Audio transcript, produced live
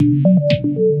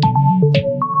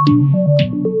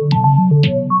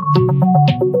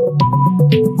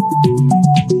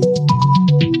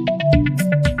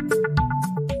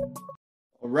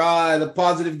right, the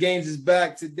Positive Games is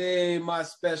back today. My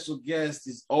special guest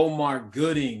is Omar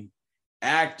Gooding,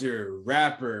 actor,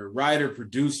 rapper, writer,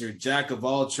 producer, jack of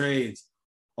all trades.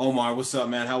 Omar, what's up,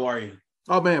 man? How are you?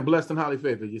 Oh man, blessed and highly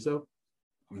favored. Yourself?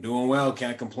 I'm doing well.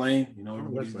 Can't complain.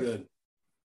 Everybody's good.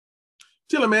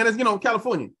 Chilling, man. It's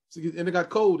California, and it got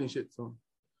cold and shit. So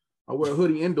I wear a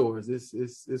hoodie indoors.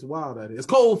 It's wild out here. It's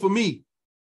cold for me.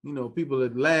 People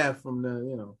that laugh from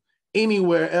the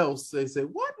anywhere else, they say,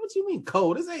 What you mean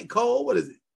cold? This ain't cold. What is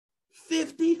it?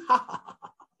 50?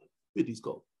 50's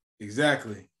cold.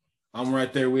 Exactly. I'm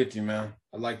right there with you, man.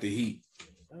 I like the heat.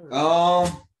 So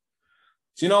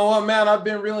you know what, man? I've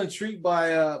been real intrigued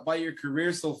by your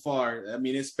career so far. I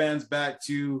mean, it spans back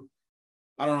to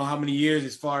I don't know how many years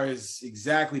as far as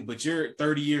exactly, but you're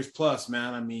 30 years plus,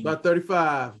 man. I mean, about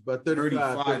 35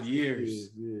 years.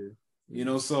 Yeah.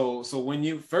 So when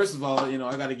you, first of all, I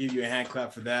got to give you a hand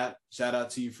clap for that. Shout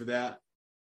out to you for that.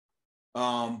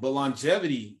 But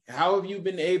longevity, how have you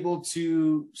been able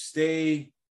to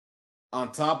stay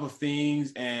on top of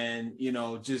things and,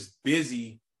 just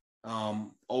busy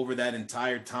over that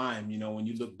entire time, when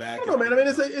you look back? I don't know, man. I mean,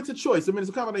 it's a choice. I mean, it's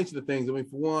a combination of things. I mean,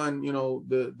 for one,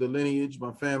 the lineage,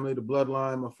 my family, the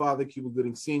bloodline, my father, Cuba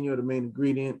Gooding Sr., the main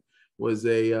ingredient, was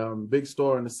a big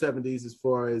star in the 70s as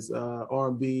far as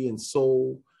R&B and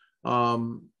soul. My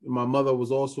mother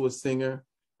was also a singer.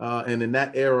 And in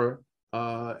that era,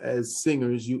 as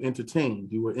singers, you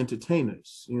entertained. You were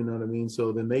entertainers, you know what I mean?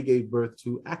 So then they gave birth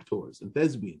to actors and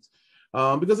thespians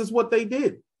because it's what they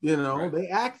did. Right. They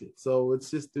acted. So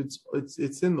it's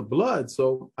in the blood.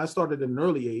 So I started at an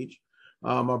early age.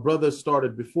 My brother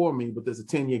started before me, but there's a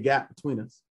 10-year gap between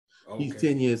us. Okay. He's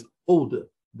 10 years older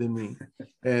than me.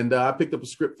 And I picked up a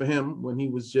script for him when he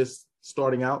was just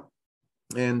starting out.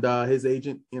 And his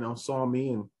agent, saw me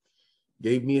and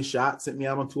gave me a shot, sent me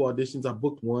out on 2 auditions. I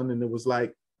booked one, and it was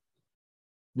like,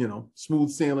 smooth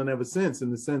sailing ever since,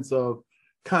 in the sense of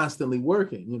constantly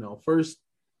working. First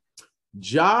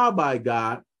job I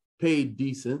got paid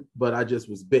decent, but I just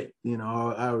was bit. I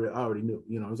already knew.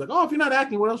 I was like, oh, if you're not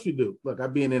acting, what else you do? Look,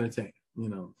 I'd be an entertainer.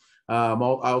 I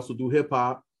also do hip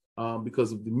hop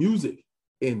because of the music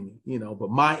in me.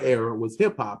 But my era was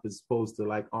hip hop as opposed to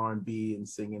like R&B and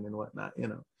singing and whatnot.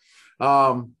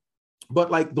 But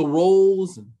like the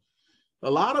roles, and a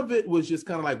lot of it was just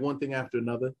kind of like one thing after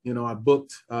another. I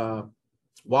booked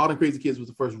Wild and Crazy Kids was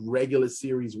the first regular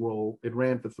series role. It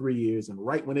ran for 3 years. And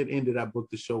right when it ended, I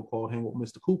booked a show called Hang with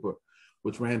Mr. Cooper,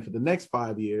 which ran for the next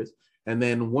 5 years. And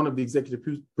then one of the executive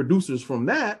producers from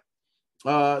that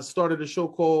started a show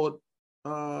called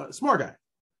Smart Guy.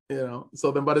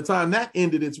 So then by the time that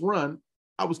ended its run,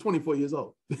 I was 24 years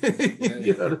old.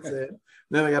 You know what I'm saying?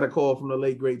 Then I got a call from the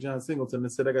late, great John Singleton that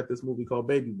said, I got this movie called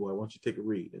Baby Boy. Why don't you take a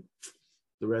read? And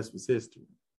the rest was history.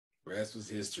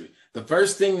 The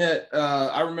first thing that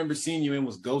I remember seeing you in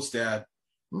was Ghost Dad.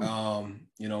 My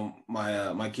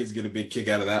kids get a big kick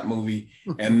out of that movie.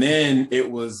 And then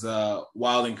it was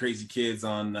Wild and Crazy Kids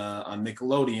on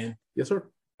Nickelodeon. Yes, sir.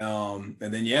 And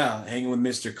then, Hanging with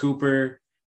Mr. Cooper.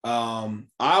 I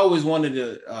always wanted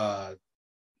to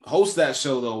host that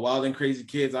show, though, Wild and Crazy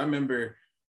Kids. I remember,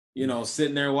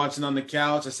 sitting there watching on the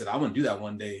couch. I said, I want to do that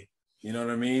one day. You know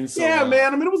what I mean? So, yeah,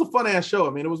 man. I mean, it was a fun ass show.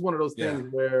 I mean, it was one of those things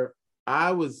where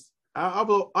I've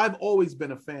always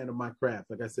been a fan of my craft.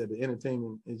 Like I said, the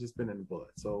entertainment has just been in the blood.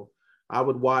 So I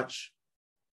would watch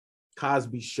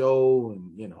Cosby Show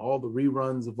and, all the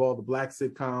reruns of all the black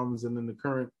sitcoms and then the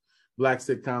current black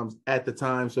sitcoms at the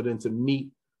time. So then to meet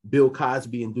Bill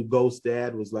Cosby and do Ghost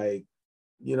Dad was like,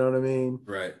 you know what I mean?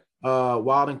 Right.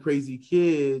 Wild and Crazy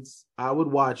Kids, I would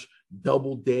watch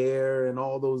Double Dare and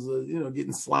all those,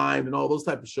 getting slimed and all those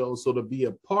type of shows. So to be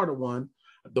a part of one,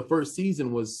 the first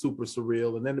season was super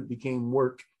surreal, and then it became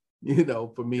work,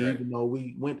 for me, right. Even though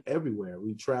we went everywhere.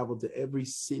 We traveled to every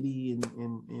city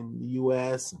in the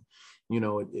U.S. And,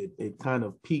 it kind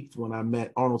of peaked when I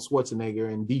met Arnold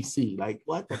Schwarzenegger in D.C. Like,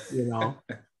 what?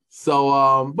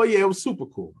 So, but yeah, it was super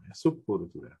cool, man. Super cool to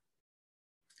do that.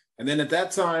 And then at that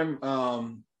time,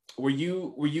 were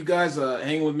you guys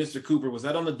Hanging with Mr. Cooper? Was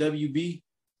that on the WB?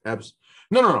 Absolutely.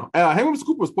 No. Hanging with Mr.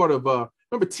 Cooper was part of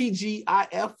remember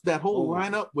TGIF, that whole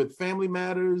lineup with Family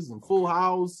Matters and Full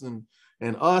House and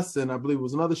Us, and I believe it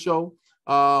was another show.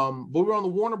 But we were on the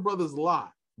Warner Brothers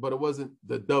lot, but it wasn't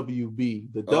the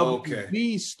WB. The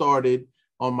WB started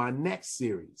on my next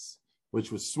series,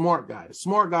 which was Smart Guy.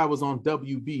 Smart Guy was on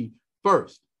WB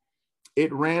first.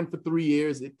 It ran for 3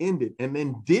 years. It ended, and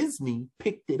then Disney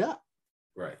picked it up.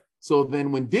 Right. So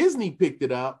then when Disney picked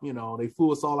it up, they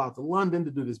flew us all out to London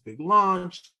to do this big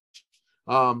launch.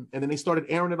 And then they started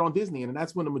airing it on Disney. And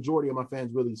that's when the majority of my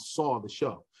fans really saw the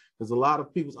show. Because a lot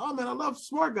of people, oh man, I love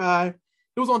Smart Guy.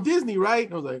 It was on Disney, right?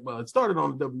 And I was like, well, it started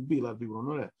on the WB. A lot of people don't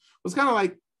know that. It was kind of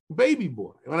like Baby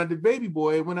Boy. When I did Baby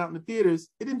Boy, it went out in the theaters.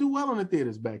 It didn't do well in the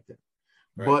theaters back then.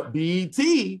 Right. But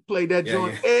BET played that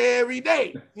joint every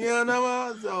day. You know what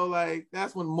I mean? So like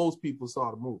that's when most people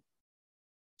saw the movie.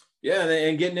 Yeah,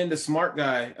 and getting into Smart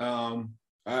Guy,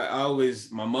 I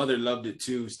always, my mother loved it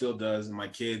too, still does, and my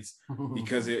kids,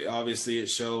 because it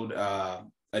showed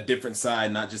a different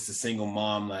side, not just a single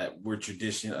mom that we're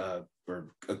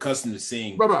or accustomed to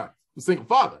seeing. Right. A single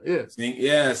father,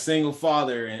 single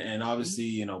father, and obviously,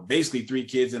 you know, basically 3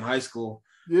 kids in high school.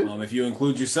 Yeah. If you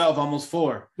include yourself, almost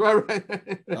 4. Right.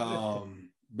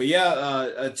 But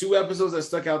yeah, 2 episodes that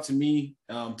stuck out to me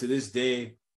to this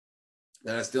day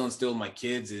that I still instill in my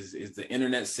kids is the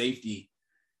internet safety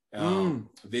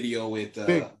video with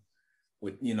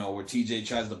you know, where TJ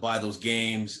tries to buy those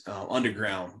games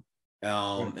underground,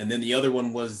 and then the other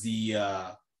one was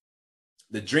the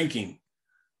drinking.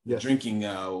 Drinking, you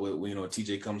know,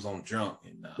 TJ comes home drunk,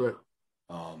 and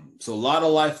so a lot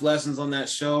of life lessons on that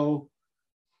show.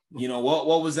 You know,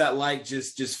 what was that like?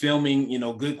 Just filming, you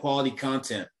know, good quality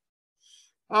content.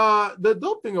 The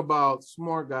dope thing about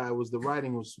Smart Guy was the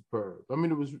writing was superb. I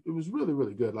mean, it was really,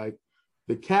 really good. Like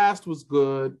the cast was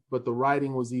good, but the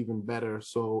writing was even better.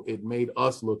 So it made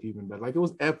us look even better. Like it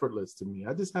was effortless to me.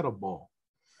 I just had a ball.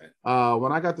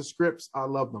 When I got the scripts, I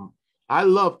loved them. I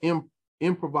love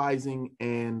improvising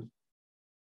and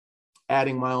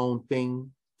adding my own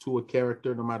thing to a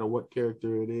character, no matter what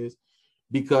character it is,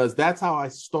 because that's how I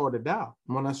started out.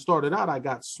 When I started out, I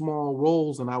got small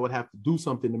roles and I would have to do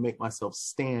something to make myself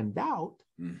stand out.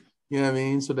 You know what I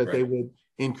mean? So that they would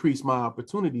increase my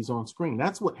opportunities on screen.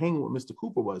 That's what Hanging with Mr.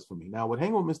 Cooper was for me. Now with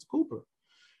Hanging with Mr. Cooper,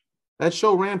 that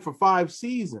show ran for 5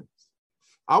 seasons.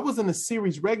 I wasn't a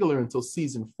series regular until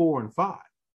season 4 and 5.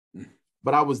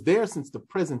 But I was there since the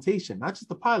presentation, not just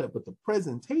the pilot, but the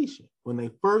presentation. When they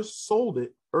first sold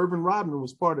it, Irvin Rodman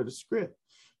was part of the script.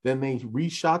 Then they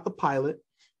reshot the pilot.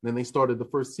 Then they started the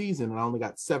first season, and I only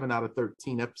got 7 out of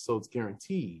 13 episodes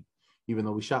guaranteed, even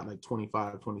though we shot like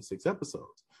 25, 26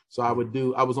 episodes. So I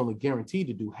was only guaranteed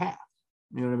to do half.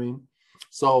 You know what I mean?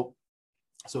 So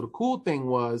the cool thing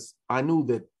was I knew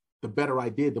that the better I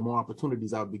did, the more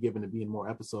opportunities I would be given to be in more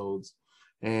episodes,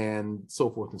 and so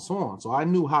forth and so on. So I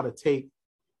knew how to take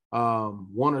 1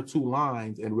 or 2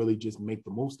 lines and really just make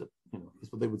the most of it. You know,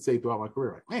 that's what they would say throughout my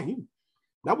career. Like, man,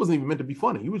 that wasn't even meant to be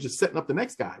funny. You were just setting up the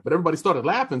next guy, but everybody started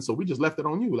laughing, so we just left it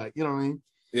on you. Like, you know what I mean?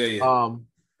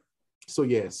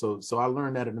 Yeah. So I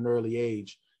learned that at an early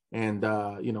age, and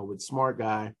you know, with Smart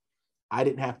Guy, I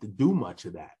didn't have to do much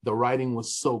of that. The writing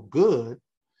was so good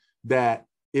that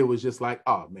it was just like,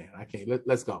 oh man, I can't.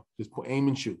 Let's go. Just aim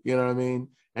and shoot. You know what I mean?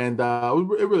 And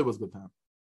it really was a good time.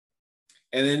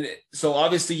 And then, so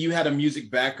obviously you had a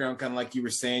music background, kind of like you were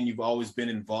saying, you've always been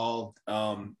involved.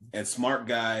 And Smart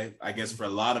Guy, I guess for a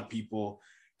lot of people,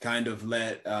 kind of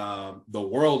let the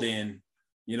world in,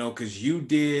 you know, because you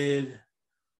did,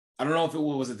 I don't know if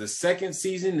was it the 2nd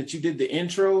season that you did the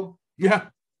intro? Yeah.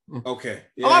 Okay.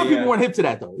 Yeah, a lot of people weren't hip to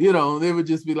that though. You know, they would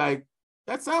just be like,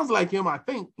 that sounds like him, I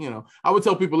think. You know, I would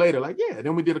tell people later, like, yeah.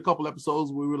 Then we did a couple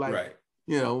episodes where we were like,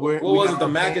 you know, what was it, the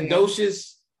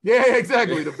Macadocious? Yeah,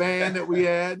 exactly. The band that we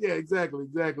had. Yeah, exactly.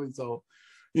 So,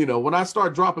 you know, when I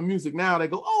start dropping music now, they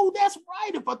go, oh, that's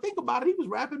right. If I think about it, he was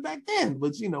rapping back then.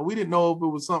 But, you know, we didn't know if it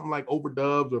was something like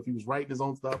overdubs or if he was writing his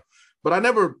own stuff. But I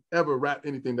never, ever rap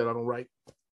anything that I don't write.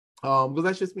 Because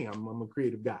that's just me. I'm a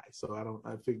creative guy. So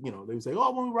I think, you know, they would say, oh, I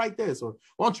want to write this, or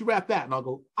why don't you rap that? And I'll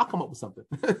go, I'll come up with something.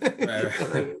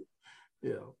 Right.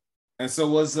 Yeah. And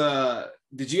so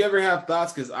did you ever have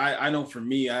thoughts? Because I know for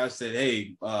me, I said,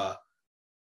 hey,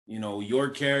 you know,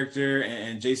 your character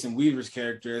and Jason Weaver's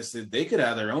character, I said they could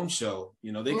have their own show.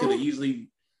 You know, they could have easily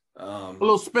a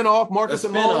little spinoff, Marcus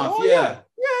and spinoff. Oh, yeah.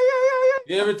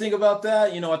 You ever think about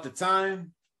that? You know, at the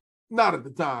time? Not at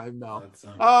the time, no.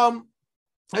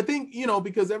 I think, you know,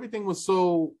 because everything was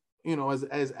so, you know,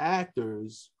 as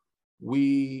actors,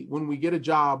 when we get a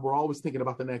job, we're always thinking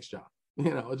about the next job.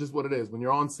 You know, it's just what it is. When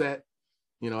you're on set,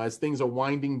 you know, as things are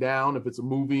winding down, if it's a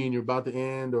movie and you're about to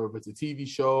end, or if it's a TV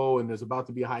show and there's about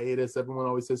to be a hiatus, everyone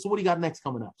always says, so what do you got next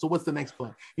coming up? So what's the next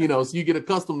plan? You know, so you get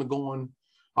accustomed to going,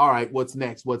 all right, what's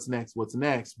next? But,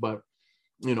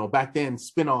 you know, back then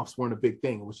spinoffs weren't a big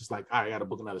thing. It was just like, all right, I got to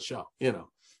book another show, you know.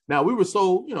 Now we were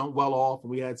so, you know, well off and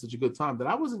we had such a good time that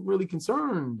I wasn't really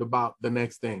concerned about the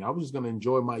next thing. I was just going to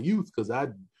enjoy my youth because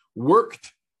I'd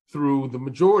worked through the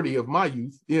majority of my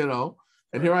youth, you know.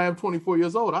 And here I am, 24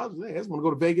 years old. I just want to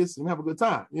go to Vegas and have a good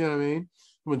time. You know what I mean?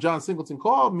 When John Singleton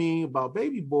called me about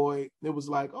Baby Boy, it was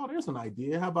like, oh, there's an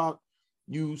idea. How about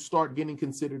you start getting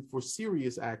considered for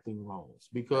serious acting roles,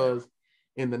 because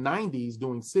in the 90s,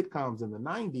 doing sitcoms in the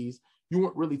 90s, you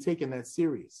weren't really taking that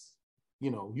serious.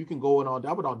 You can go and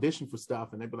I would audition for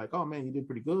stuff and they'd be like, oh man, you did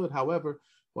pretty good. However,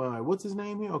 well, what's his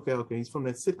name here? Okay, he's from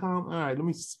that sitcom. All right, let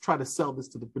me try to sell this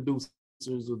to the producers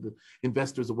or the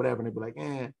investors or whatever. And they'd be like, you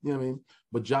know what I mean?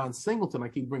 But John Singleton, I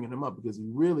keep bringing him up because he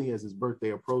really, as his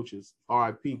birthday approaches,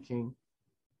 R.I.P. King,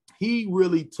 he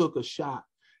really took a shot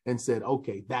and said,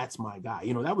 okay, that's my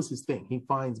guy. That was his thing. He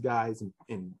finds guys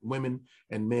and women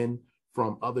and men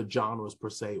from other genres, per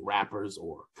se, rappers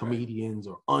or comedians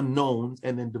or unknowns,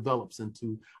 and then develops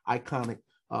into iconic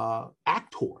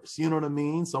actors. You know what I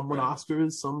mean? Some win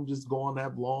Oscars, some just go on to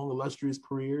have long, illustrious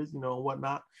careers, and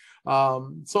whatnot.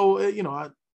 Once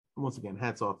again,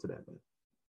 hats off to that, man.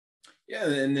 Yeah,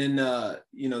 and then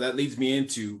that leads me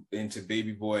into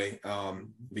Baby Boy,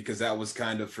 because that was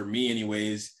kind of, for me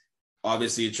anyways,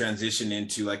 obviously a transition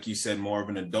into, like you said, more of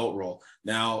an adult role.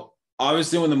 Now,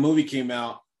 obviously when the movie came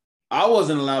out, I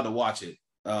wasn't allowed to watch it.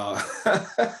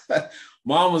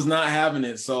 Mom was not having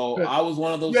it, so I was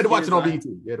one of those. You had to watch it on BET.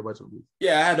 You had to watch it on BET.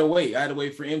 Yeah, I had to wait. I had to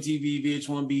wait for MTV,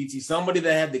 VH1, BET, somebody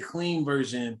that had the clean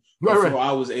version before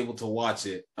I was able to watch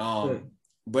it.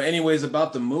 But anyways,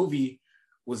 about the movie,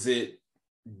 was it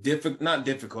difficult? Not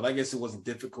difficult. I guess it wasn't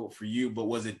difficult for you, but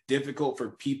was it difficult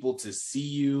for people to see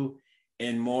you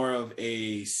in more of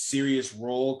a serious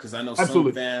role? Because I know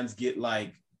some fans get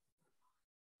like,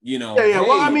 Hey,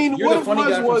 well, I mean, what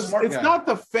it was it's not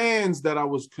the fans that I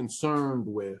was concerned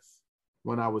with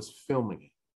when I was filming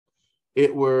it.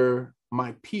 It were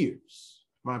my peers.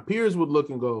 My peers would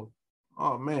look and go,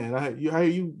 "Oh man,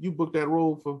 you booked that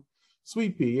role for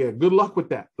Sweet Pea. Yeah, good luck with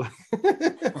that.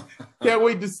 Can't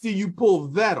wait to see you pull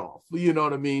that off." You know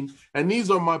what I mean? And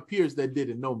these are my peers that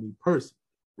didn't know me personally.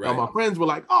 Right. Now, my friends were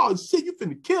like, "Oh shit, you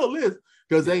finna kill this,"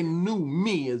 because they knew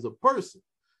me as a person.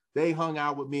 They hung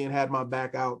out with me and had my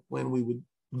back out when we would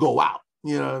go out.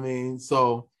 You know what I mean?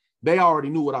 So they already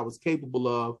knew what I was capable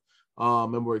of,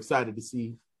 and were excited to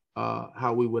see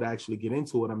how we would actually get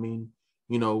into it. I mean,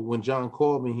 when John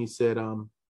called me, he said, I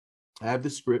have the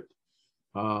script.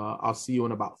 I'll see you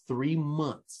in about 3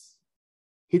 months.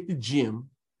 Hit the gym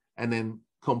and then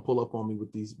come pull up on me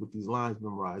with these lines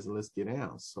memorized and let's get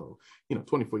down. So,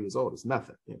 24 years old is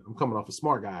nothing. I'm coming off a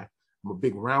smart guy. I'm a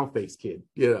big round face kid,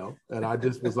 and I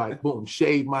just was like, boom,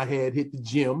 shaved my head, hit the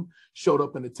gym, showed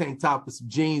up in a tank top with some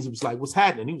jeans. It was like, what's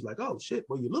happening? He was like, oh shit,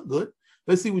 well, you look good.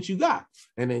 Let's see what you got.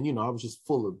 And then, I was just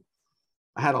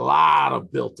I had a lot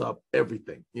of built up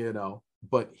everything,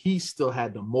 but he still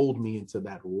had to mold me into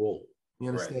that role. You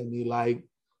understand me? Like,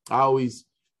 I always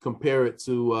compare it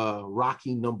to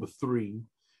Rocky #3,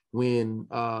 when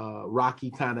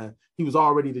Rocky he was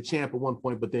already the champ at one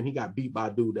point, but then he got beat by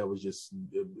a dude that was just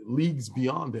leagues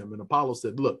beyond him. And Apollo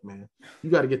said, look, man,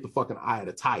 you got to get the fucking eye of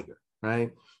the tiger,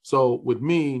 right? So with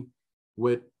me,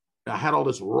 I had all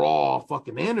this raw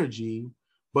fucking energy,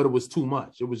 but it was too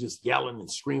much. It was just yelling and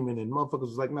screaming, and motherfuckers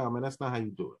was like, no, man, that's not how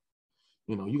you do it.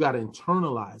 You got to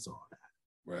internalize all that.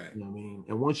 Right. You know what I mean?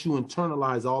 And once you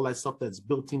internalize all that stuff that's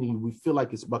built into you, we feel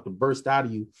like it's about to burst out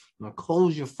of you. Now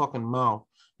close your fucking mouth.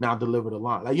 Now deliver the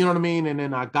line. Like, you know what I mean? And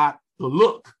then I got the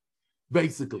look,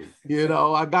 basically.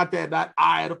 I got that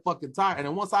eye of the fucking tiger. And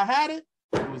then once I had it,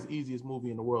 it was the easiest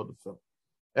movie in the world to film.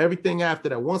 Everything after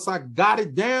that, once I got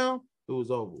it down, it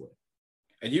was over with.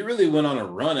 And you really went on a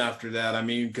run after that. I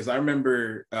mean, because I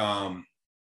remember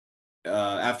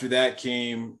after that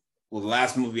came, the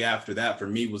last movie after that for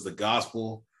me was The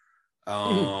Gospel.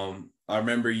 I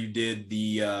remember you did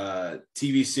the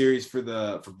TV series for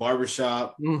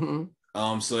Barbershop. Mm-hmm.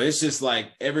 So it's just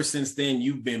like ever since then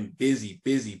you've been busy.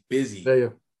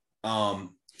 Yeah.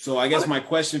 So I guess my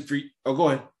question for you. Oh, go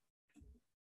ahead.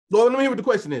 Well, let me hear what the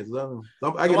question is.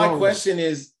 My question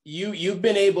is, you've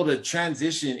been able to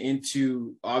transition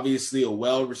into obviously a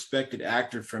well-respected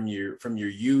actor from your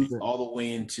youth all the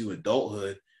way into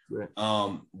adulthood. Right.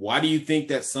 Why do you think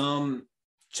that some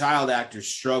child actors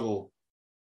struggle?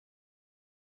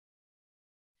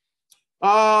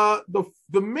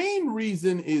 The main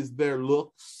reason is their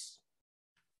looks,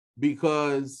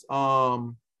 because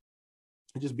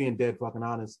just being dead fucking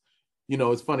honest,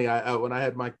 it's funny. I when I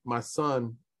had my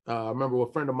son, I remember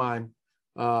a friend of mine,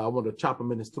 I wanted to chop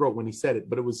him in his throat when he said it,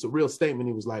 but it was a real statement.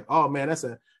 He was like, "Oh man, that's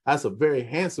a very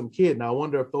handsome kid." And I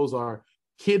wonder if those are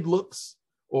kid looks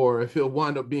or if he'll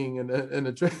wind up being an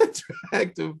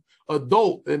attractive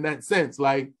adult in that sense.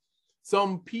 Like,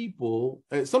 some people,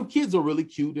 some kids are really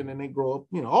cute, and then they grow up,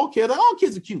 all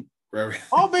kids are cute. Right.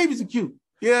 All babies are cute.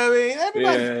 You know what I mean?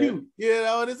 Everybody's cute,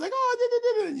 and it's like,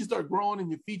 and you start growing in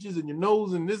your features and your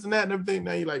nose and this and that and everything.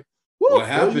 Now you're like, woo, what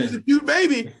happened? He's a cute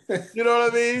baby. You know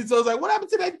what I mean? So it's like, what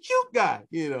happened to that cute guy?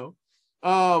 You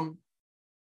know?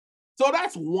 So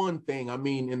that's one thing. I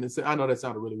mean, I know that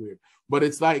sounded really weird, but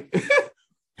it's like,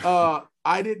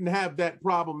 I didn't have that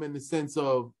problem in the sense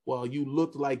of, well, you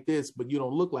looked like this, but you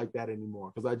don't look like that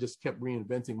anymore. Because I just kept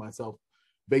reinventing myself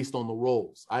based on the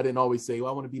roles. I didn't always say,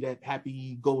 well, I want to be that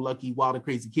happy-go-lucky, wild and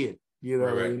crazy kid. You know,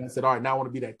 right. And I said, all right, now I want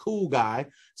to be that cool guy.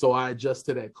 So I adjust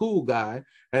to that cool guy.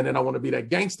 And then I want to be that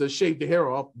gangster, shave the hair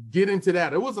off, get into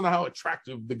that. It wasn't how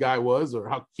attractive the guy was or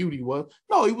how cute he was.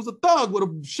 No, he was a thug with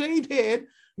a shaved head,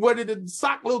 where the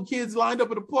sock little kids lined up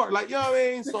in the park. Like, you know what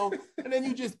I mean? So, and then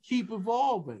you just keep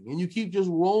evolving and you keep just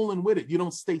rolling with it. You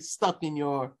don't stay stuck in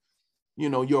your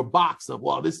box of,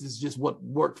 well, this is just what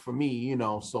worked for me, you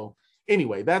know? So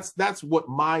anyway, that's what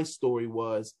my story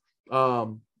was.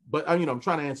 But I'm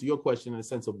trying to answer your question in the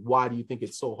sense of why do you think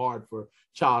it's so hard for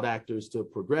child actors to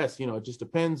progress? You know, it just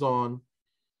depends on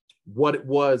what it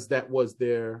was that was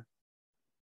their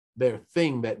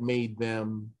thing that made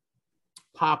them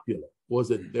popular. Was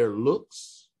it their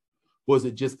looks? Was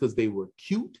it just because they were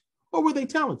cute, or were they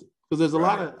talented? Because there's a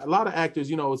lot of actors.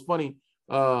 You know, it's funny.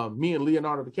 Me and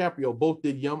Leonardo DiCaprio both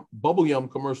did bubble yum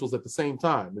commercials at the same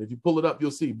time. And if you pull it up, you'll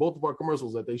see both of our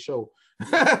commercials that they show.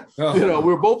 You know,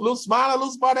 we're both little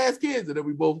smart ass kids, and then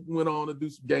we both went on to do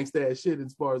some gangsta ass shit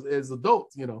as far as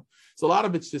adults. You know, so a lot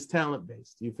of it's just talent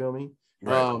based. You feel me?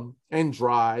 Right. And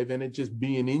drive, and it just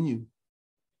being in you.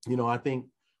 You know, I think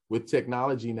with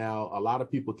technology now, a lot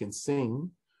of people can sing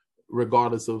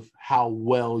regardless of how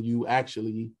well you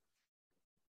actually,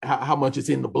 how much it's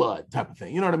in the blood type of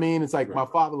thing. You know what I mean? It's like my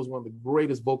father was one of the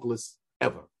greatest vocalists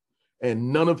ever,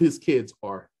 and none of his kids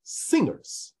are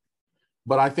singers.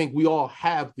 But I think we all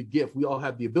have the gift. We all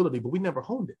have the ability, but we never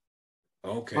honed it.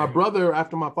 Okay. My brother,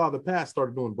 after my father passed,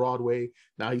 started doing Broadway.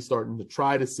 Now he's starting to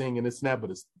try to sing and it's not,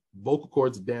 but his vocal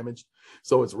cords are damaged.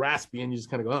 So it's raspy and you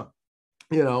just kind of go, oh.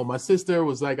 You know, my sister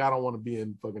was like, I don't want to be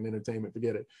in fucking entertainment.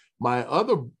 Forget it. My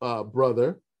other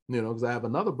brother, you know, because I have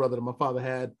another brother that my father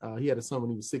had. He had a son when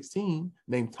he was 16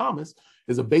 named Thomas,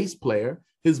 is a bass player.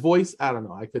 His voice, I don't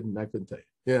know. I couldn't tell you.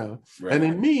 Yeah. Right. And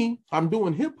then me, I'm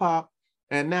doing hip hop.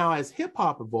 And now as hip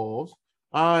hop evolves,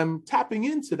 I'm tapping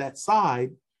into that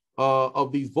side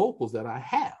of these vocals that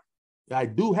I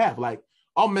do have. Like,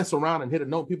 I'll mess around and hit a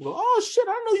note. People go, oh shit,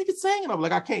 I know you can sing. And I'm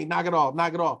like, I can't, knock it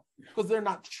off. Because they're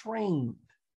not trained.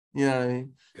 You know what I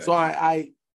mean? Gotcha. So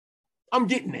I'm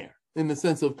getting there in the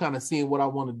sense of kind of seeing what I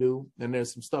want to do. And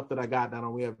there's some stuff that I got that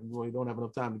we don't have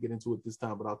enough time to get into it this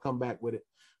time, but I'll come back with it.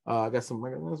 I got some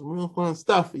real fun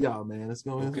stuff for y'all, man. It's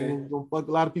gonna fuck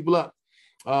a lot of people up.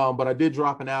 But I did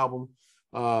drop an album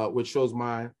which shows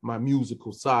my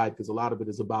musical side, because a lot of it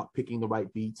is about picking the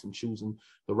right beats and choosing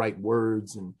the right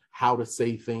words and how to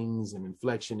say things and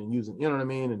inflection and using, you know what I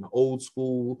mean? And the old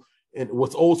school and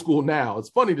what's old school now. It's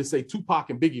funny to say Tupac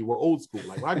and Biggie were old school.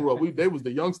 Like when I grew up, they was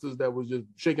the youngsters that was just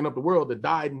shaking up the world that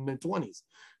died in their 20s.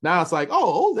 Now it's like,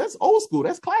 oh, that's old school.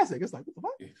 That's classic. It's like,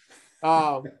 what the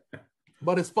fuck?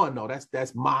 But it's fun though.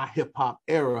 That's my hip hop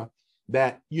era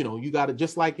that, you know, you got to,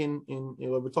 just like in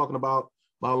we're talking about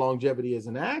my longevity as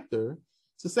an actor.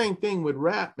 It's the same thing with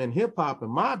rap and hip hop, in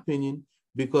my opinion,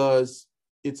 because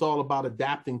it's all about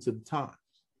adapting to the times.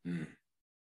 Mm.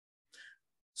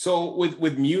 So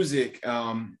with music,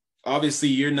 obviously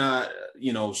you're not,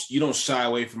 you know, you don't shy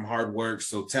away from hard work.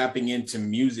 So tapping into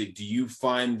music, do you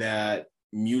find that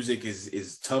music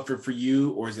is tougher for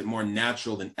you, or is it more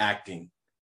natural than acting?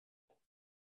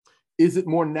 Is it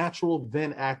more natural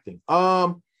than acting?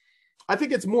 I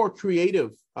think it's more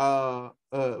creative.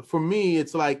 For me,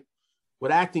 it's like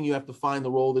with acting, you have to find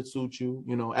the role that suits you.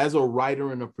 You know, as a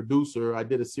writer and a producer, I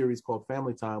did a series called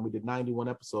Family Time. We did 91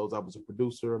 episodes. I was a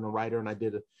producer and a writer, and I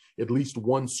did at least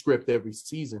one script every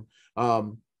season.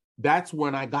 That's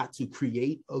when I got to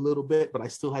create a little bit, but I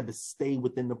still had to stay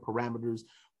within the parameters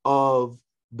of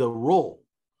the role.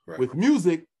 Right. With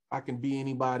music, I can be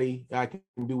anybody. I can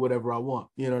do whatever I want.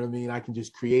 You know what I mean? I can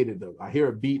just create it. I hear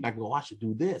a beat and I can go, I should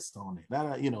do this on it.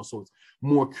 That, you know, so it's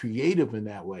more creative in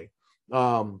that way.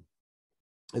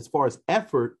 As far as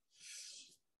effort,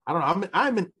 I don't know.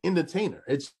 I'm an entertainer.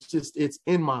 It's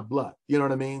in my blood. You know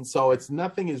what I mean? So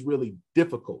nothing is really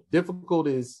difficult. Difficult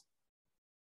is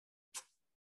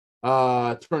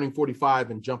turning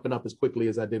 45 and jumping up as quickly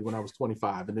as I did when I was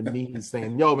 25. And then me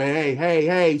saying, yo, man,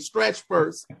 hey, stretch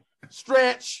first.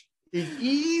 Stretch,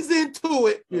 ease into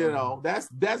it, you know. That's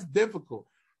difficult,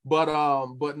 but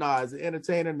nah, as an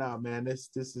entertainer, nah, man, this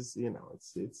is, you know,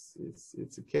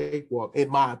 it's a cakewalk in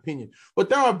my opinion. But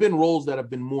there have been roles that have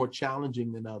been more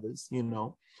challenging than others, you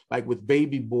know, like with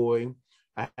Baby Boy.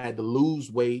 I had to lose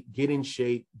weight, get in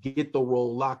shape, get the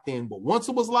role locked in. But once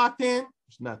it was locked in,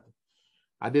 it's nothing.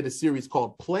 I did a series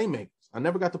called Playmakers. I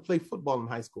never got to play football in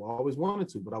high school. I always wanted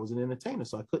to, but I was an entertainer,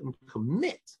 so I couldn't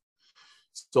commit.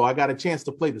 So I got a chance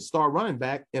to play the star running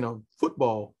back in a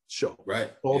football show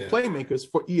called Playmakers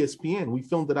for ESPN. We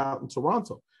filmed it out in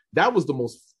Toronto. That was the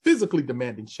most physically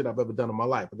demanding shit I've ever done in my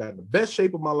life. I got in the best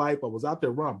shape of my life. I was out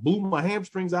there running, blew my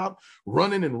hamstrings out,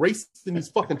 running and racing these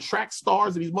fucking track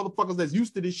stars and these motherfuckers that's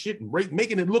used to this shit and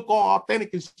making it look all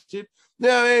authentic and shit. You know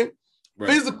what I mean? Right.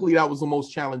 Physically, that was the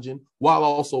most challenging while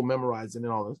also memorizing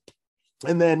and all this.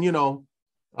 And then, you know,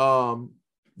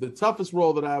 the toughest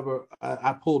role that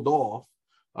I pulled off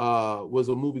was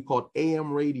a movie called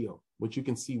AM Radio, which you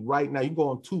can see right now. You can go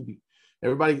on Tubi.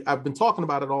 Everybody, I've been talking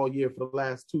about it all year for the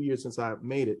last 2 years since I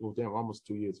made it. Well, damn, almost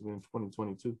 2 years. We're in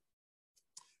 2022.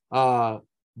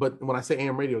 But when I say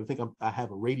AM Radio, I think I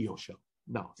have a radio show.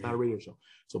 No, it's not a radio show.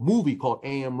 It's a movie called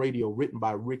AM Radio, written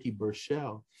by Ricky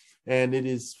Burchell, and it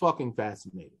is fucking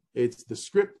fascinating. It's the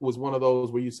script was one of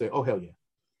those where you say, "Oh hell yeah,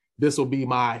 this will be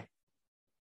my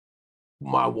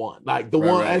one." Like the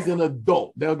one as an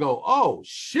adult, they'll go, "Oh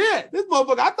shit, this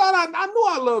motherfucker! I knew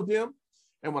I loved him."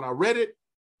 And when I read it,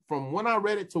 from when I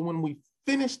read it to when we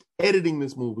finished editing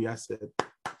this movie, I said,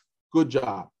 "Good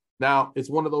job." Now it's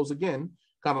one of those again,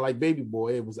 kind of like Baby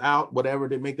Boy. It was out, whatever.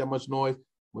 Didn't make that much noise,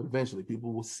 but eventually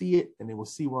people will see it and they will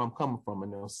see where I'm coming from,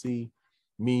 and they'll see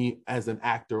me as an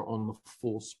actor on the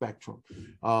full spectrum.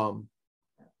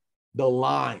 The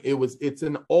line, it's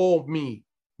an all me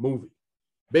movie.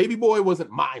 Baby Boy wasn't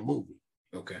my movie.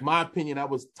 Okay. In my opinion, that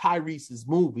was Tyrese's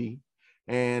movie,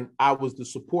 and I was the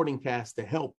supporting cast to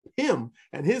help him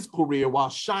and his career while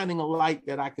shining a light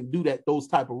that I can do those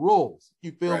type of roles.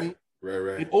 You feel me?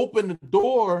 Right. It opened the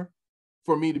door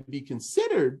for me to be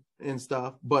considered and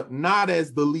stuff, but not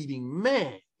as the leading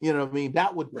man. You know what I mean?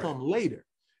 That would come later.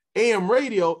 AM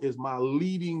Radio is my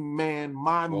leading man,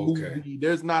 my movie.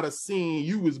 There's not a scene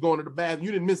you was going to the bathroom.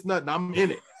 You didn't miss nothing. I'm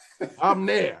in it. I'm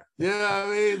there. You know what I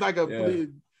mean? It's like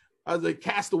I was like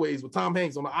Castaways with Tom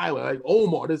Hanks on the island. Like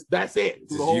Omar, that's it.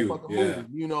 Through the whole fucking movie,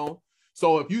 you know?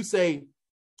 So if you say,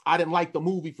 I didn't like the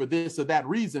movie for this or that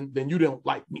reason, then you don't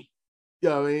like me. You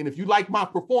know what I mean? If you like my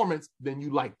performance, then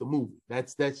you like the movie.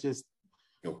 That's just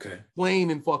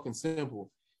plain and fucking simple.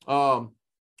 But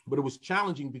it was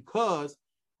challenging because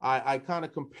I kind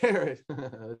of compare it,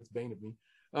 it's bane of me,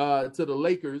 to the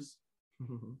Lakers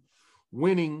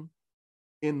winning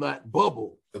in that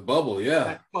bubble. The bubble, yeah.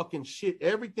 That fucking shit,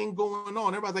 everything going on.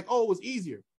 Everybody's like, oh, it was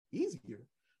easier. Easier?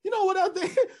 You know what I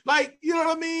think? Like, you know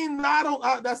what I mean?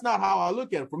 That's not how I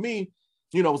look at it. For me,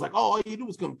 you know, it was like, oh, all you do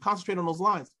is concentrate on those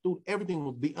lines. Dude, everything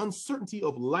was the uncertainty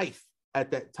of life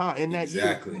at that time. And that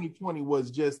year, 2020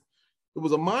 was just, it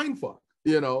was a mind fuck,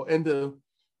 you know, and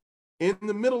in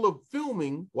the middle of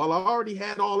filming, while I already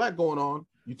had all that going on,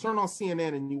 you turn on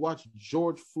CNN and you watch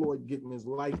George Floyd getting his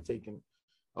life taken,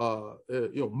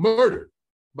 murdered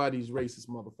by these racist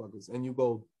motherfuckers. And you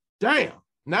go, damn,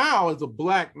 now as a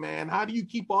black man, how do you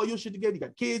keep all your shit together? You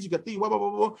got kids, you got these, blah, blah,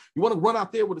 blah, blah. You want to run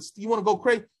out there you want to go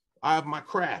crazy? I have my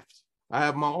craft, I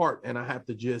have my art, and I have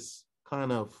to just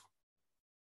kind of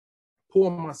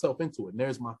pour myself into it. And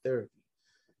there's my therapy,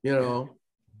 you know?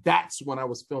 That's when I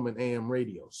was filming AM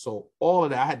Radio. So all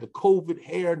of that, I had the COVID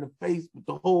hair in the face with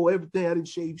the whole everything. I didn't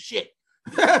shave shit.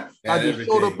 I just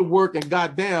showed up to work and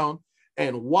got down.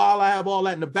 And while I have all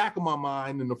that in the back of my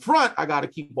mind, in the front, I got to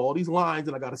keep all these lines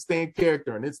and I got to stay in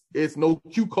character. And it's no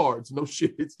cue cards, no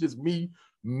shit. It's just me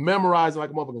memorizing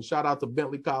like a motherfucker. Shout out to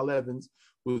Bentley Kyle Evans,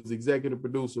 who was the executive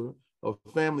producer of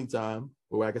Family Time,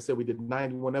 where, like I said, we did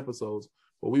 91 episodes.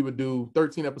 But we would do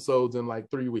 13 episodes in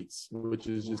like 3 weeks, which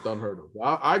is just unheard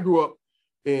of. I grew up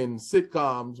in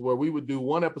sitcoms where we would do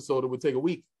one episode, it would take a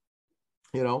week,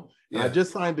 you know? Yeah. I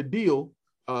just signed a deal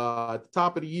at the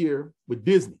top of the year with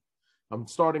Disney. I'm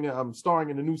starring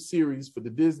in a new series for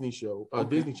the Disney show,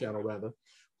 Disney Channel rather,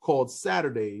 called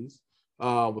Saturdays,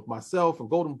 with myself and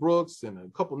Golden Brooks and a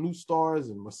couple new stars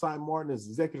and Masai Martin as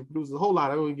executive producer, a whole lot.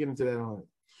 I don't even get into that.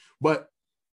 But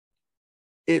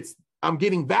I'm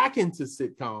getting back into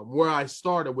sitcom where I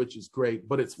started, which is great,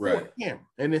 but it's for camera.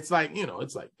 And it's like, you know,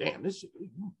 it's like, damn, this shit,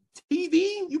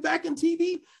 TV? You back in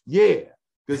TV? Yeah,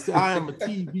 because I am a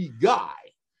TV guy.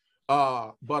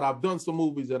 But I've done some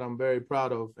movies that I'm very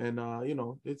proud of. And, you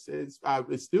know, it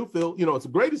still feels, you know, it's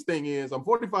the greatest thing is I'm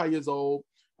 45 years old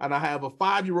and I have a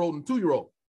 5-year-old and 2-year-old.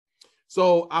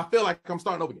 So I feel like I'm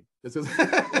starting over again. It's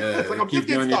like I'm keep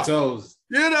you on your toes.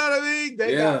 You know what I mean?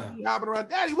 They got me hopping around.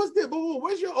 Daddy, what's this?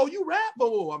 Where's you rap?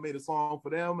 I made a song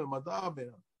for them and my dog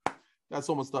band. Got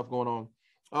so much stuff going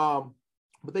on.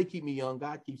 But they keep me young.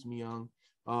 God keeps me young.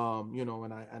 You know,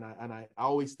 and I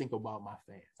always think about my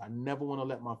fans. I never want to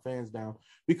let my fans down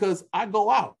because I go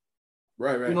out.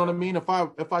 Right. You know what I mean? If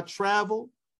I travel,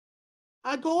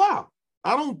 I go out.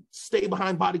 I don't stay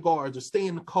behind bodyguards or stay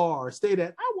in the car or stay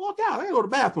there. I walk out. I go to the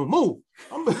bathroom. Move.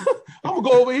 I'm gonna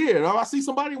go over here. If I see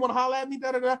somebody want to holler at me,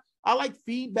 I like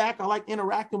feedback. I like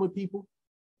interacting with people,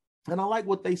 and I like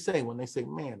what they say when they say,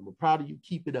 "Man, we're proud of you.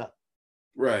 Keep it up."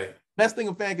 Right. Best thing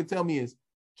a fan can tell me is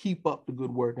keep up the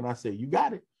good work, and I say, "You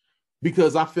got it,"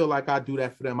 because I feel like I do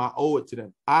that for them. I owe it to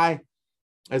them. I,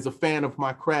 as a fan of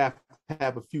my craft,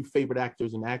 have a few favorite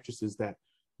actors and actresses that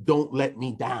don't let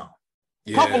me down.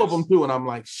 Yes. A couple of them too, and I'm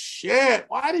like, shit,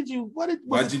 why'd you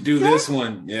do this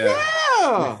one?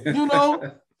 Yeah, you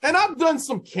know. And I've done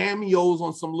some cameos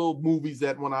on some little movies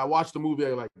that when I watched the movie,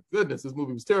 I'm like, goodness, this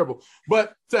movie was terrible.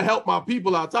 But to help my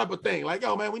people out, type of thing. Like,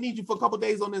 yo, man, we need you for a couple of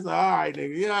days on this. All right,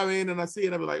 nigga. You know what I mean? And I see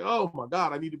it, I'm like, oh my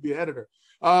God, I need to be an editor.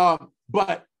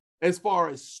 But as far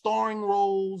as starring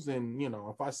roles, and you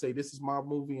know, if I say this is my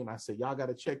movie and I say y'all got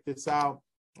to check this out,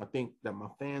 I think that my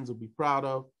fans will be proud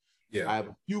of. Yeah, I have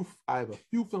a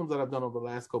few films that I've done over the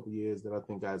last couple of years that I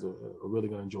think guys are really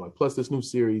going to enjoy. Plus, this new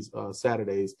series,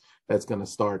 Saturdays, that's going to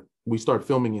start. We start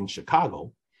filming in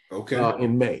Chicago,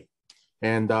 in May,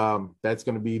 and that's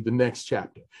going to be the next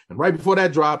chapter. And right before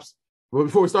that drops,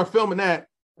 before we start filming that,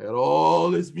 I got all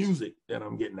this music that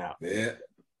I'm getting out. Yeah,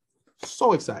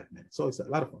 so excited, man! So excited,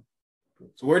 a lot of fun.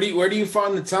 So where do you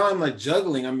find the time, like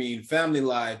juggling? I mean, family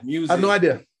life, music. I have no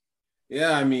idea.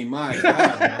 Yeah, I mean, my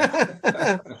God,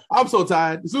 man. I'm so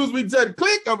tired. As soon as we said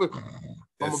click, I'm gonna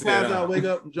pass out, wake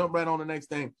up, and jump right on the next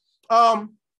thing. No,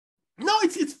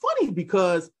 it's funny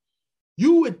because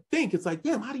you would think it's like,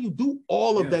 damn, how do you do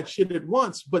all of that shit at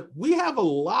once? But we have a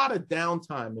lot of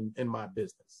downtime in my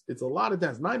business. It's a lot of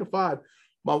downtime. 9 to 5.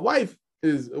 My wife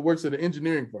works at an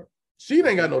engineering firm. She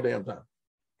ain't got no damn time.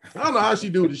 I don't know how she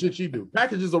do the shit she do.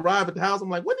 Packages arrive at the house. I'm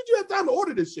like, when did you have time to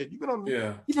order this shit? You've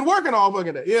been working all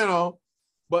fucking day, you know.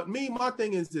 But me, my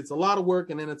thing is it's a lot of work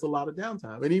and then it's a lot of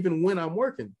downtime. And even when I'm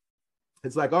working,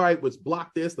 it's like, all right, let's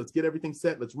block this. Let's get everything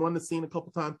set. Let's run the scene a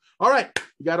couple times. All right,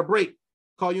 you got a break.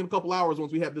 Call you in a couple hours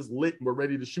once we have this lit and we're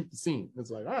ready to shoot the scene. It's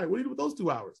like, all right, what do you do with those 2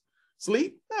 hours?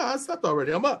 Sleep? No, I slept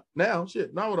already. I'm up now.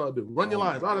 Shit, now what do I do? Run your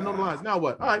lines. All right, I know the lines. Now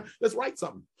what? All right, let's write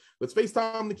something. Let's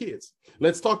FaceTime the kids.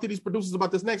 Let's talk to these producers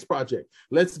about this next project.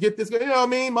 Let's get this, you know what I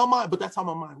mean? My mind, but that's how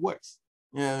my mind works.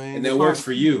 Yeah, you know, and it works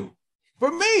for you. For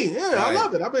me, yeah, right. I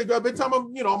love it. Every time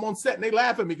I'm on set and they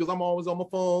laugh at me because I'm always on my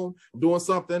phone, I'm doing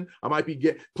something. I might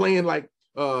be playing like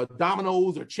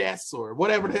dominoes or chess or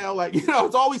whatever the hell. Like, you know,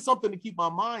 it's always something to keep my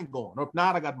mind going. Or if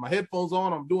not, I got my headphones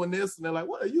on, I'm doing this, and they're like,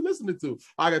 what are you listening to?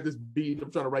 I got this beat,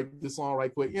 I'm trying to write this song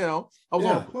right quick. You know, I was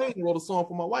on a plane and wrote a song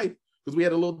for my wife because we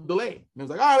had a little delay. And it was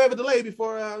like, all right, we have a delay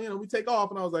before we take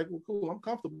off. And I was like, well, cool, I'm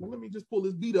comfortable. Let me just pull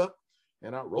this beat up.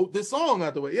 And I wrote this song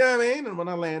out the way. Yeah, you know what I mean? And when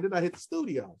I landed, I hit the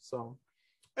studio. So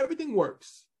everything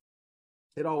works.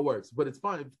 It all works. But it's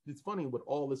fun. It's funny with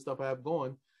all this stuff I have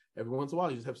going. Every once in a while,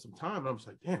 you just have some time. And I'm just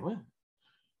like, damn, man,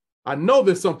 I know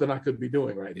there's something I could be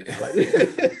doing right now. Like,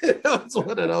 it's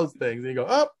one of those things. And you go,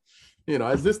 up,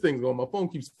 as this thing's going, my phone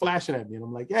keeps flashing at me. And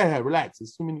I'm like, yeah, relax.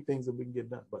 There's too many things that we can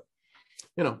get done. But,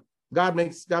 God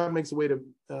makes a way to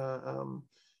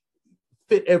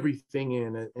fit everything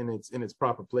in its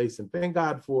proper place. And thank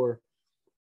God for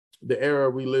the era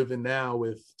we live in now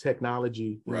with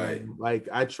technology. Right. Like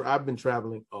I've been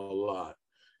traveling a lot.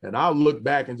 And I'll look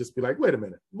back and just be like, wait a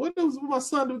minute, what was my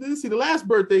son do this? See, the last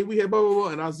birthday we had, blah, blah, blah,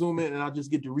 and I'll zoom in and I'll just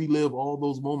get to relive all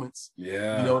those moments.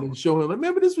 Yeah. And show him,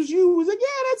 remember this was you? He's like,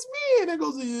 yeah, that's me. And there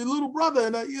goes your little brother.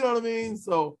 And you know what I mean?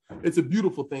 So it's a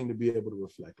beautiful thing to be able to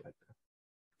reflect like that.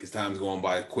 Because time's going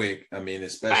by quick. I mean,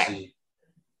 especially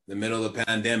the middle of the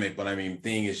pandemic, but I mean,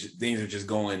 things are just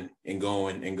going and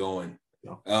going and going.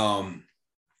 Yeah.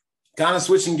 Kind of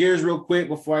switching gears real quick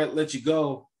before I let you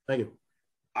go. Thank you.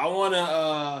 I want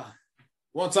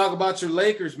to talk about your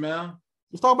Lakers, man.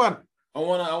 Let's talk about it. I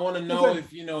want to know if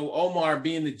Omar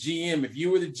being the GM, if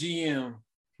you were the GM,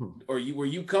 were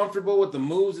you comfortable with the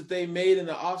moves that they made in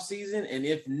the offseason? And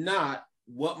if not,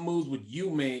 what moves would you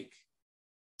make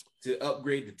to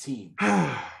upgrade the team?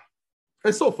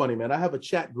 It's so funny, man. I have a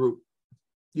chat group,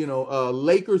 a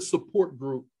Lakers support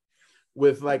group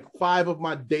with like 5 of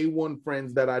my day one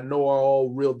friends that I know are all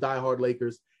real diehard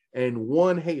Lakers and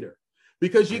 1 hater.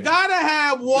 Because you gotta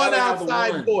have one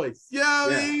outside voice. You know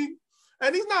what I mean?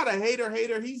 And he's not a hater.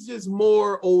 He's just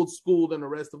more old school than the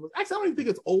rest of us. Actually, I don't even think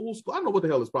it's old school. I don't know what the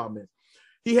hell his problem is.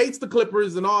 He hates the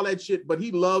Clippers and all that shit, but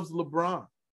he loves LeBron.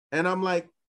 And I'm like,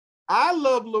 I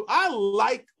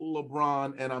like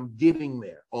LeBron, and I'm getting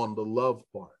there on the love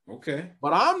part. Okay.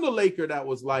 But I'm the Laker that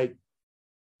was like,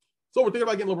 So we're thinking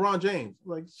about getting LeBron James.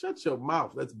 I'm like, shut your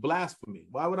mouth. That's blasphemy.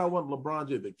 Why would I want LeBron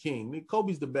James, the king?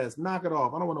 Kobe's the best. Knock it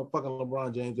off. I don't want no fucking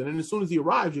LeBron James. And then as soon as he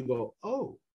arrives, you go,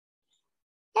 oh,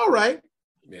 all right.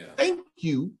 Yeah. Thank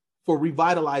you for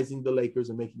revitalizing the Lakers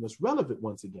and making us relevant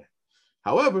once again.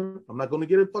 However, I'm not going to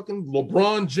get a fucking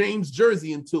LeBron James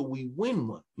jersey until we win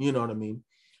one. You know what I mean?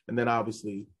 And then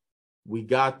obviously we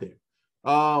got there.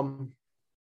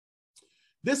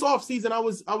 This offseason,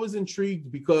 I was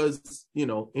intrigued because, you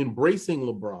know, embracing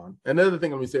LeBron. Another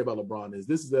thing let me say about LeBron is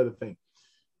this is the other thing.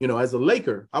 You know, as a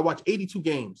Laker, I watch 82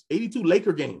 games, 82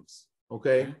 Laker games.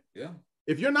 Okay. Yeah.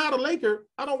 If you're not a Laker,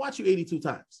 I don't watch you 82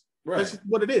 times. Right. That's just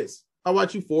what it is. I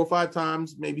watch you 4 or 5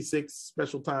 times, maybe 6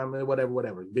 special time,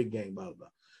 whatever, big game, blah, blah.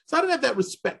 So I didn't have that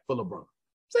respect for LeBron.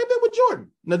 Same thing with Jordan.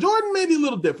 Now, Jordan may be a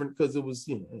little different because it was,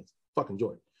 you know, it's fucking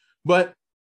Jordan. But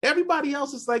everybody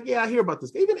else is like, yeah, I hear about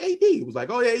this. Even AD was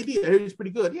like, oh, yeah, AD, I hear he's pretty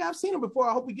good. Yeah, I've seen him before.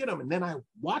 I hope we get him. And then I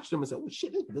watched him and said, oh,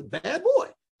 shit, this is a bad boy.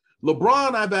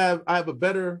 LeBron, I have a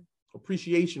better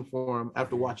appreciation for him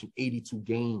after watching 82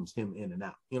 games, him in and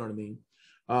out. You know what I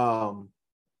mean?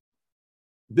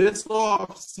 This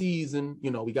off season, you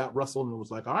know, we got Russell and it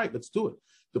was like, all right, let's do it.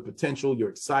 The potential, you're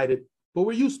excited, but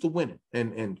we're used to winning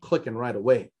and clicking right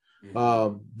away.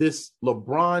 Mm-hmm. This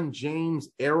LeBron James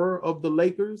era of the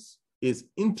Lakers is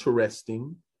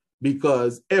interesting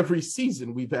because every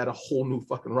season we've had a whole new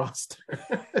fucking roster.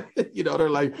 You know, they're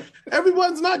like,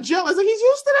 everyone's not jealous. Like, he's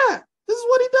used to that. This is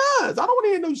what he does. I don't want to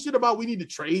hear no shit about we need to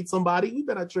trade somebody. We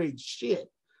better trade shit.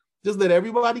 Just let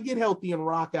everybody get healthy and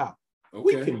rock out. Okay.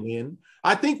 We can win.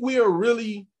 I think we are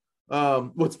really,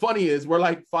 what's funny is we're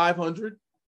like 500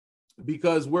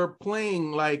 because we're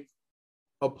playing like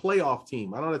a playoff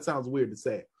team. I know that sounds weird to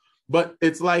say, but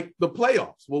it's like the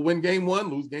playoffs. We'll win game 1,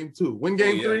 lose game 2. Win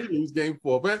game 3, lose game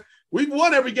 4. But we've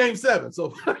won every game 7.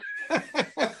 So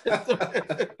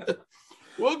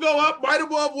we'll go up right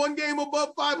above 1 game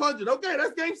above 500. Okay,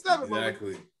 that's game 7.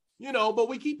 Exactly. You know, but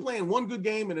we keep playing 1 good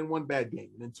game and then 1 bad game,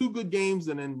 and then 2 good games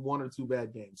and then 1 or 2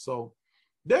 bad games. So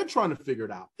they're trying to figure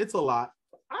it out. It's a lot.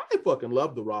 I fucking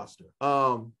love the roster.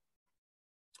 And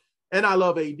I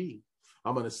love AD.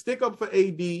 I'm going to stick up for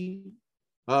AD,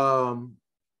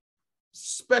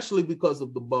 especially because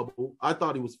of the bubble. I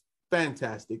thought he was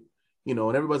fantastic, you know,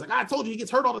 and everybody's like, I told you he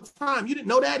gets hurt all the time. You didn't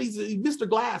know that? He's Mr.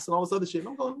 Glass and all this other shit. And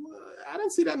I'm going, I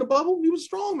didn't see that in the bubble. He was a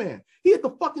strong man. He hit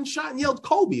the fucking shot and yelled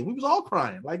Kobe, and we was all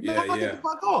crying. Like, man, get the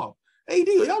fuck off. AD,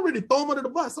 y'all ready to throw him under the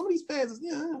bus. Some of these fans,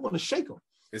 I want to shake them.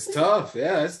 It's tough.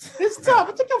 Yeah, it's tough.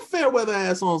 I take your fair weather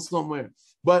ass on somewhere.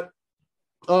 But,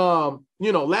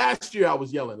 you know, last year I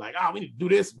was yelling like, we need to do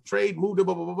this, trade, move, blah,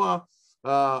 blah, blah,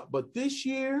 blah. But this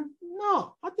year,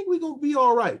 no, I think we're going to be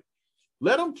all right.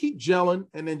 Let them keep gelling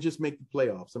and then just make the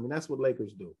playoffs. I mean, that's what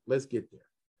Lakers do. Let's get there.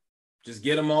 Just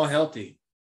get them all healthy.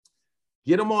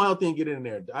 Get them all healthy and get in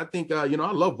there. I think, you know,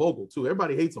 I love Vogel too.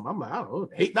 Everybody hates him. I'm like, I don't know,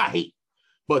 not hate,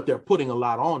 but they're putting a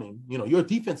lot on him. You know, you're a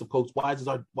defensive coach. Why is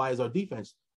our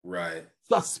defense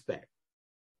suspect?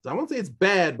 So I won't say it's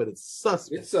bad, but it's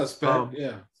suspect. It's suspect,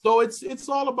 yeah. So it's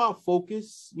all about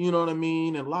focus, you know what I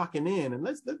mean, and locking in. And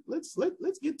let's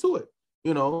get to it.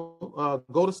 You know,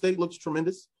 Golden State looks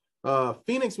tremendous.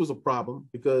 Phoenix was a problem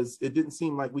because it didn't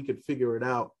seem like we could figure it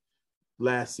out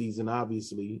last season,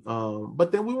 obviously.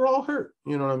 But then we were all hurt,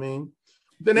 you know what I mean?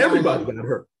 Then everybody got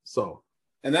hurt. So,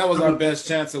 and that was our best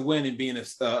chance of winning, being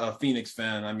a Phoenix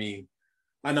fan. I mean,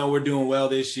 I know we're doing well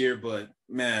this year, but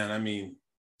man, I mean,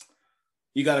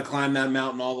 you got to climb that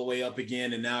mountain all the way up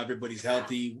again, and now everybody's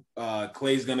healthy.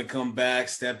 Clay's going to come back.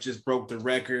 Steph just broke the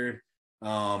record.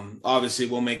 Obviously,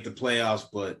 we'll make the playoffs,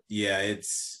 but yeah,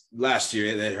 it's last year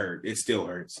it hurt. It still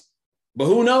hurts, but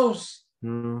who knows?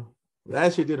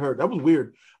 That shit did hurt. That was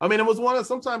weird. I mean, it was one of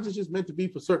sometimes it's just meant to be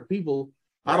for certain people.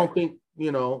 Right. I don't think,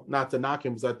 you know, not to knock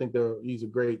him because I think he's a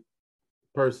great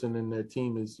person and their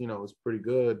team is, you know, is pretty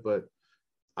good, but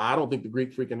I don't think the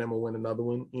Greek Freak and them will win another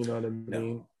one. You know what I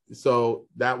mean? No. So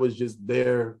that was just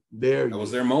that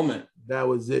was their moment. That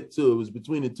was it too. It was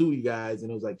between the two of you guys,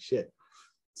 and it was like shit.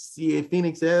 CA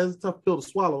Phoenix has a tough pill to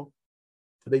swallow.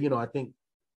 But you know, I think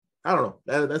I don't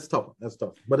know. That's tough. That's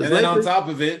tough. But and then on top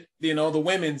of it, you know, the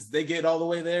women's they get all the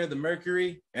way there, the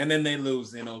Mercury, and then they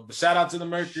lose. You know, but shout out to the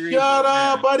Mercury. Shut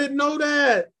up! I didn't know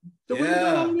that. The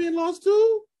women lost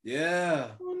too. Yeah.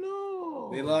 Oh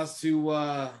no. They lost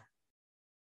to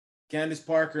Candace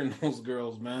Parker and those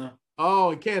girls, man.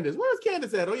 Oh, and Candace. Where's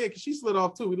Candace at? Oh, yeah, because she slid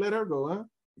off, too. We let her go, huh?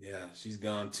 Yeah, she's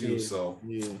gone, too, so.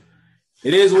 Yeah.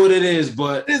 It is what it is,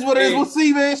 but. It is what it is. We'll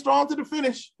see, man. Strong to the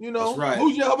finish, you know. That's right.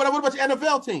 What about your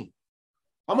NFL team?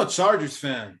 I'm a Chargers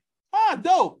fan. Ah,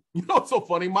 dope. You know what's so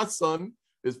funny? My son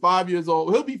is 5 years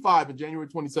old. He'll be 5 on January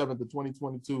 27th of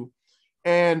 2022.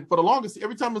 And for the longest,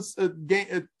 every time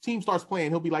a team starts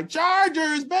playing, he'll be like,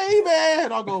 Chargers, baby.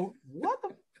 And I'll go, what the?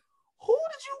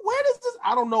 Where does this?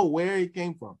 I don't know where he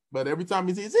came from. But every time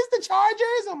he says, is this the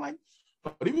Chargers? I'm like,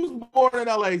 but he was born in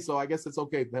LA, so I guess it's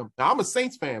okay for him. Now, I'm a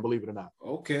Saints fan, believe it or not.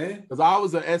 Okay. Because I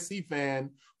was an SC fan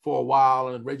for a while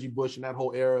and Reggie Bush and that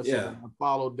whole era. So I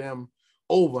followed them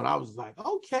over. And I was like,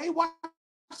 okay, watch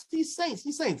these Saints.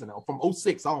 These Saints. And from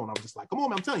 06 on, I was just like, come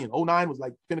on, man, I'm telling you. 09 was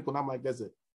like pinnacle. And I'm like, that's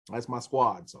it. That's my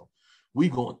squad. So we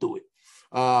going through it.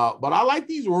 But I like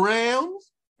these Rams.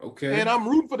 Okay. And I'm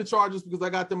rooting for the Chargers because I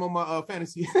got them on my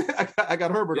fantasy. I got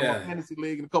Herbert on my fantasy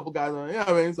league and a couple guys on. Yeah,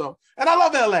 I mean, so and I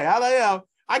love LA.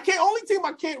 I can't. Only team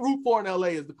I can't root for in LA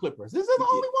is the Clippers. These are the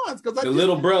only ones because the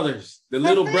little brothers. The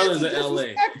little brothers of LA.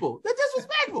 They're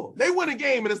disrespectful. They win a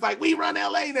game and it's like we run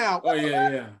LA now. Oh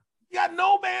yeah. You got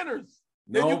no banners.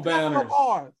 No banners.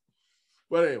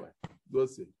 But anyway, we'll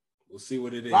see. We'll see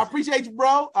what it is. I appreciate you,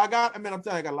 bro. I'm telling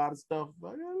you, I got a lot of stuff.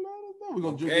 We're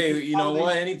gonna drink. Hey, you know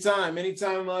what? Anytime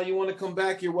you want to come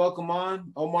back, you're welcome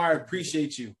on. Omar, I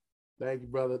appreciate you. Thank you,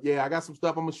 brother. Yeah, I got some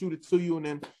stuff. I'm gonna shoot it to you, and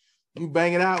then you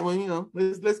bang it out. When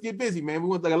let's get busy, man. We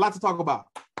want a lot to talk about.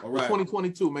 All right.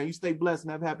 2022, man. You stay blessed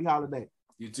and have a happy holiday.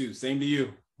 You too. Same to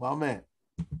you. My man.